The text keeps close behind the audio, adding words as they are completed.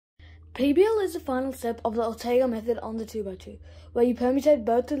PBL is the final step of the Ortega method on the 2x2, where you permutate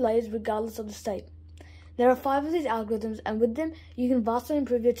both the layers regardless of the state. There are 5 of these algorithms, and with them, you can vastly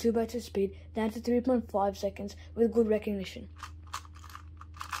improve your 2x2 speed down to 3.5 seconds with good recognition.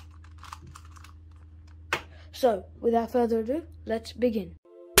 So, without further ado, let's begin.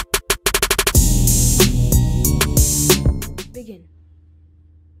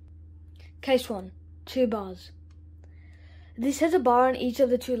 Case 1. 2 bars. This has a bar on each of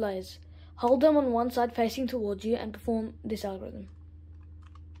the 2 layers. Hold them on one side facing towards you and perform this algorithm.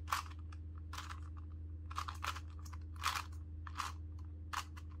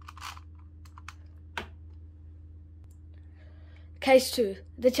 Case 2.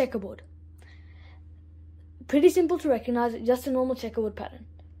 The checkerboard. Pretty simple to recognize, just a normal checkerboard pattern.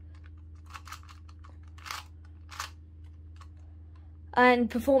 And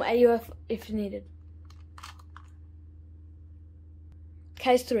perform AUF if needed.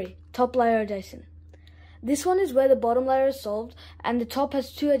 Case 3. Top layer adjacent. This one is where the bottom layer is solved and the top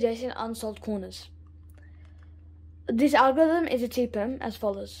has 2 adjacent unsolved corners. This algorithm is a T-perm as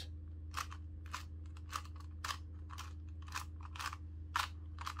follows.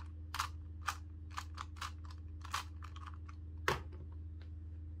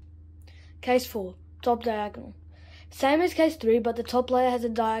 Case 4. Top diagonal. Same as case 3, but the top layer has a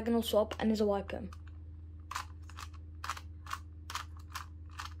diagonal swap and is a Y-perm.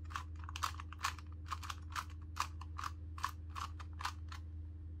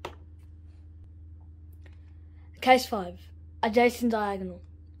 Case 5. Adjacent diagonal.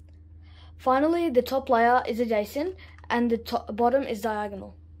 Finally, the top layer is adjacent and the bottom is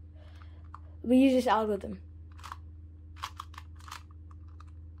diagonal. We use this algorithm.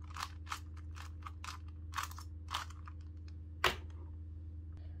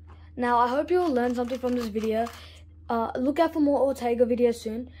 Now, I hope you all learned something from this video. Look out for more Ortega videos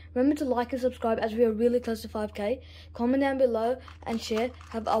soon. Remember to like and subscribe as we are really close to 5K. Comment down below and share.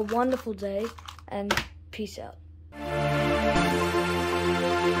 Have a wonderful day and peace out.